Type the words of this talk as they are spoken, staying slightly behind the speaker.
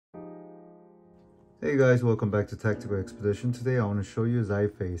Hey guys, welcome back to Tactical Expedition. Today I want to show you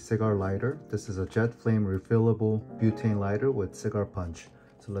XIFEI Cigar Lighter. This is a jet flame refillable butane lighter with cigar punch.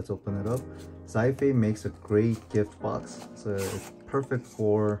 So let's open it up. XIFEI makes a great gift box. So it's perfect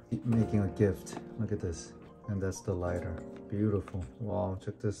for making a gift. Look at this. And that's the lighter. Beautiful. Wow,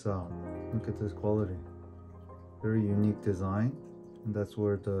 check this out. Look at this quality. Very unique design. And that's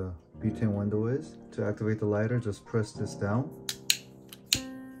where the butane window is. To activate the lighter, just press this down.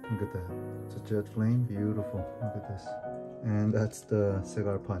 Look at that. It's a jet flame. Beautiful. Look at this. And that's the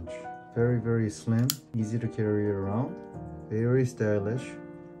cigar punch. Very slim. Easy to carry it around. Very stylish.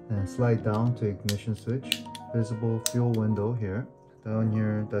 And slide down to ignition switch. Visible fuel window here. Down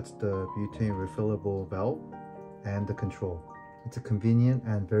here, that's the butane refillable valve and the control. It's a convenient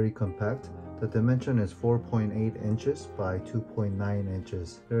and very compact. The dimension is 4.8 inches by 2.9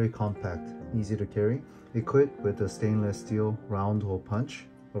 inches. Very compact. Easy to carry. Equipped with a stainless steel round hole punch.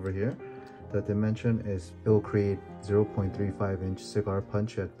 Over here, the dimension is, it will create 0.35 inch cigar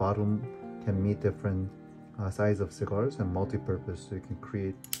punch at bottom, can meet different size of cigars and multi-purpose, so you can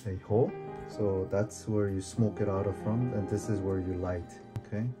create a hole. So that's where you smoke it out of from, and this is where you light.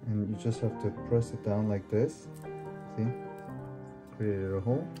 Okay, and you just have to press it down like this. See, created a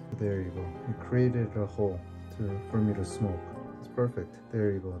hole. There you go. You created a hole for me to smoke. It's perfect.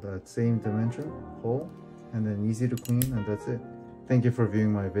 There you go. That same dimension hole, and then easy to clean, and that's it. Thank you for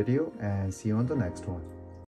viewing my video and see you on the next one.